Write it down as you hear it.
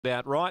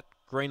About right.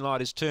 Green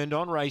light is turned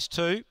on. Race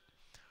 2.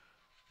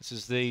 This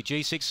is the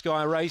G6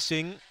 Sky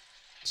Racing.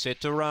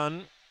 Set to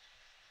run.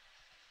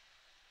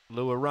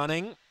 Lure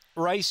running.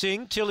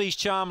 Racing, Tilly's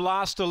Charm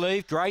last to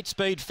leave. Great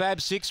speed,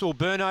 Fab 6 will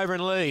burn over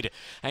and lead.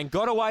 And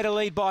got away to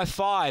lead by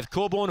 5.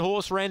 Corborn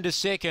Horse ran to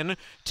second.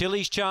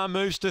 Tilly's Charm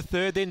moves to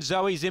third. Then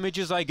Zoe's Image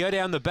as they go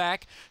down the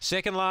back.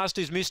 Second last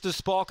is Mr.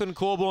 Spock and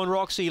Corborn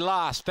Roxy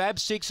last. Fab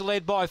 6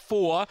 led by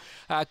 4.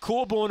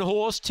 Corborn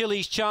Horse,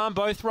 Tilly's Charm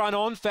both run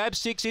on. Fab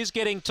 6 is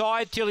getting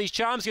tired. Tilly's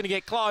Charm's going to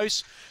get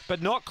close, but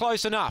not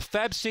close enough.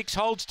 Fab 6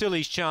 holds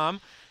Tilly's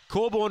Charm.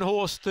 Corborn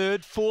Horse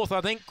third. Fourth,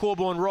 I think,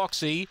 Corborn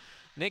Roxy.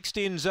 Next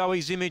in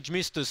Zoe's Image,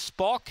 Mr.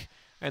 Spock,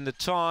 and the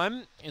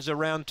time is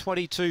around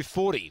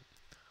 22:40.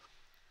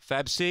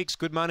 Fab 6,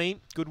 good money,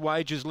 good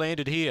wages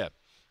landed here.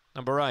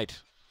 Number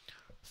 8,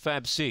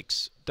 Fab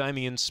 6,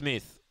 Damien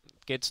Smith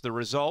gets the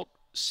result.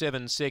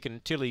 7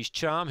 second, Tilly's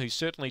Charm, who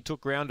certainly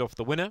took ground off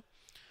the winner.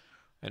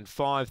 And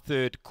 5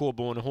 third,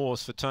 Corborn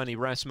Horse for Tony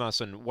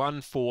Rasmussen.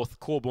 1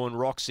 fourth, Corborn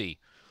Roxy.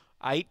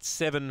 8,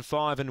 7,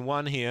 5 and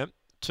 1 here.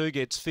 2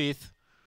 gets 5th.